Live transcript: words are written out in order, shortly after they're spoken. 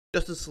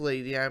Justice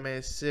League, the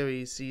animated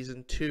series,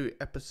 season 2,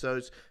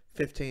 episodes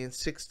 15 and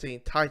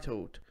 16,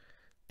 titled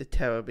The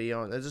Terror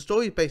Beyond. And the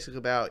story is basically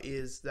about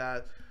is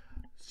that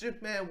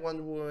Superman,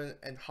 Wonder Woman,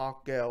 and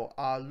Hawkgirl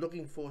are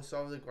looking for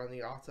Solomon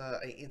Grundy after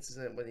an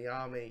incident with the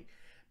army.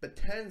 But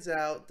turns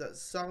out that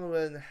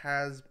Solomon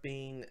has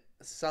been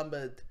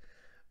summoned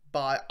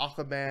by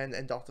Aquaman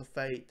and Dr.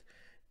 Fate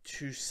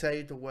to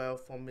save the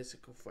world from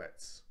mystical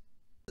threats.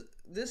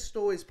 This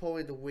story is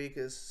probably the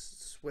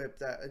weakest script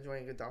that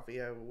Adrian Gaddafi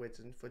ever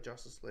written for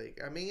Justice League.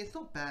 I mean, it's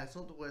not bad. It's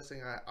not the worst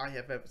thing I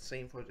have ever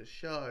seen for the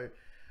show.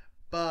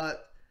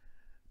 But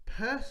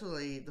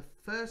personally, the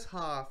first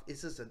half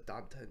is just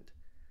redundant.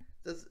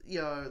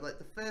 Like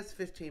the first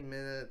 15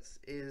 minutes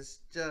is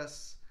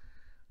just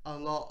a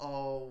lot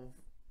of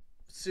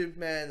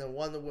Superman and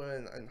Wonder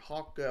Woman and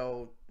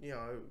Hawkgirl,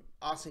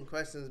 asking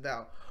questions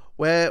about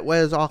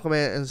where's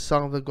Aquaman and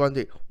Son of the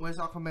Grundy? Where's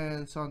Aquaman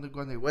and Son of the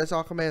Grundy? Where's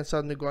Aquaman and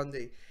Son of the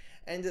Grundy?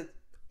 And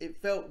it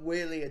felt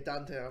really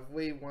redundant. I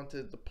really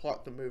wanted the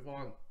plot to move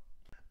on.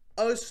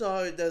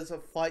 Also, there's a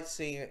fight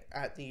scene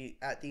at the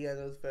end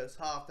of the first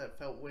half that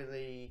felt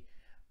really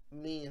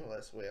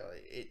meaningless.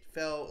 Really, it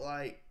felt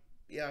like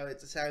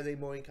it's a Saturday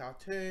morning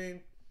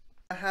cartoon.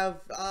 I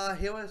have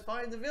heroes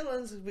fighting the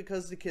villains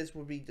because the kids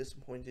would be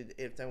disappointed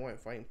if they weren't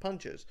fighting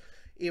punches.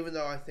 Even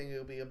though I think it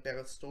would be a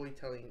better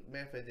storytelling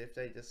method if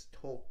they just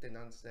talked and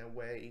understand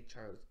where each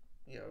other,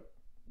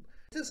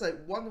 just like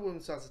Wonder Woman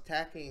starts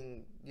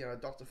attacking,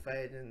 Dr.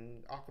 Fate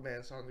and Aquaman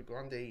and Son of the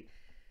Grundy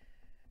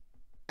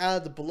out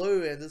of the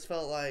blue, and this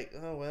felt like,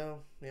 oh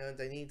well,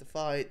 they need to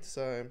fight.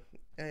 So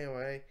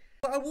anyway,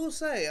 but I will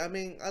say, I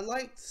mean, I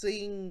liked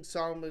seeing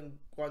Solomon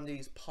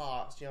Grundy's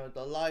past,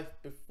 the life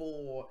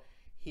before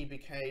he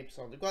became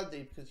Solomon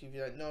Grundy, because if you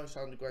don't know,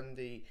 Solomon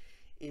Grundy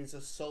is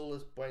a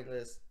soulless,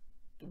 brainless,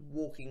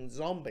 walking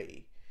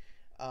zombie.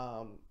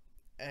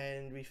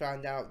 And we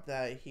found out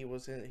that he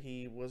was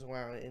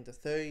around in the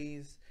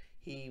 30s.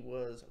 He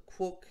was a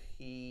crook.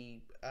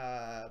 He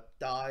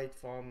died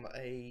from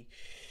a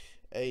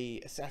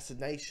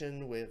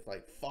assassination with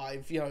like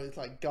 5, it's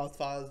like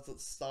Godfather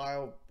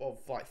style of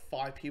like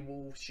 5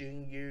 people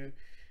shooting you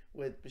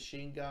with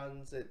machine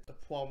guns. It's the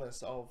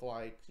promise of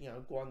like,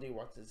 Grundy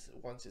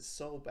wants his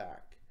soul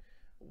back.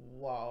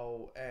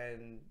 Wow.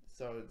 And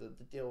so the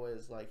deal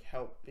is like,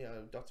 help,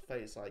 Dr.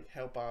 Fate's like,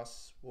 help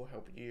us, we'll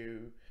help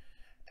you.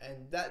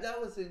 And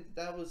that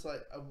was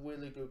like a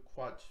really good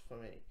crutch for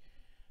me.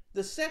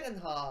 The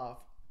second half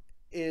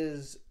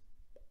is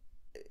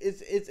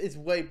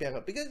way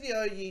better because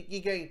you're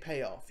getting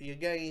payoff. You're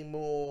getting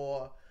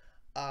more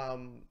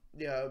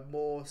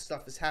more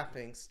stuff is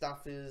happening.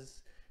 Stuff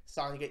is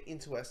starting to get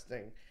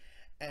interesting.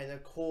 And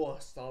of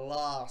course the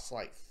last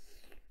like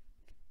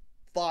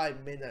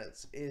 5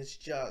 minutes is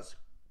just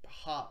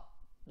heart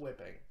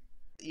whipping.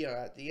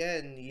 At the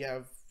end you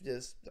have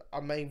this,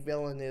 our main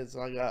villain is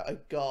like a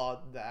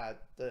god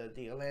that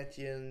the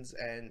Atlanteans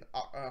and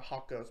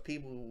Hawkgirl's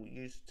people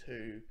used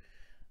to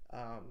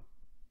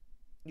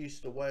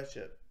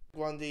worship.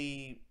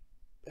 Grundy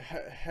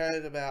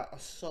heard about a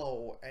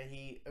soul, and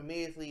he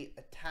immediately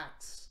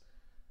attacks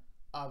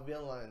our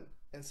villain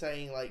and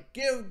saying like,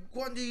 give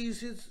Grundy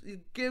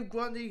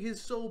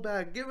his soul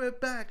back, give it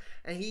back.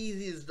 And he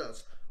is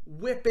just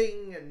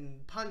whipping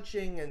and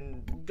punching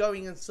and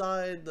going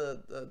inside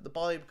the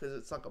body, because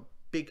it's like a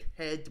big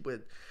head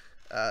with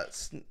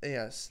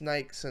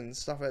snakes and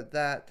stuff like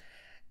that,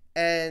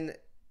 and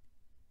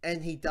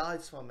he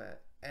dies from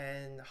it.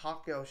 And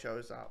Hawkgirl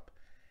shows up,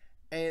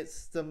 and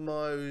it's the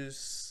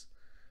most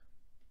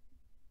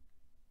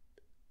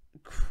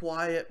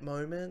quiet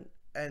moment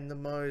and the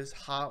most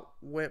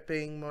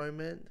heart-whipping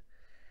moment.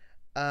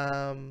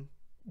 I'm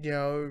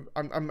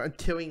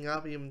tearing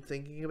up even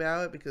thinking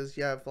about it, because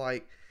you have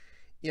like,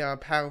 I'm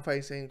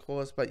paraphrasing of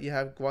course, but you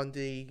have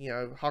Grundy,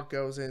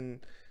 Hawkgirl's in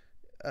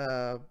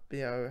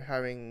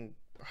having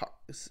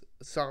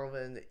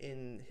Solomon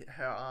in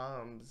her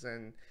arms,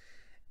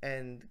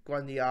 and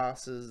Grundy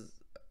asks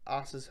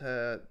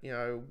her,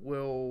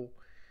 will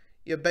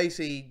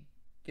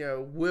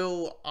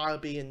I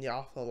be in the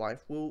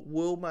afterlife?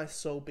 Will my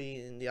soul be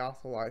in the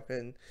afterlife?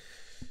 And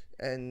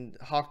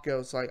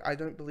Hawkgirl's like, I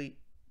don't believe.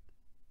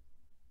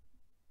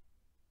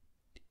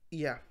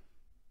 Yeah,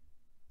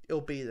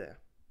 it'll be there.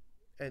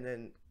 And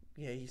then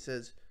he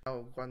says,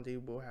 oh, Grundy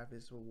will have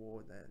his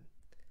reward then.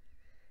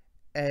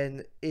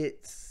 And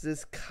it's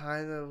this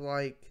kind of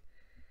like,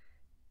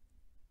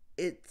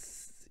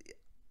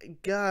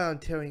 God, I'm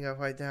tearing up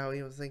right now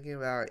even thinking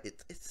about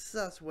it. It's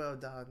such well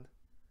done.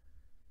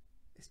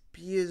 It's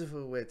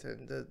beautiful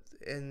written.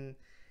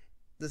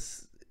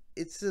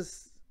 It's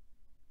just,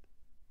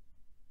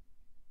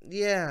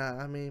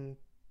 I mean,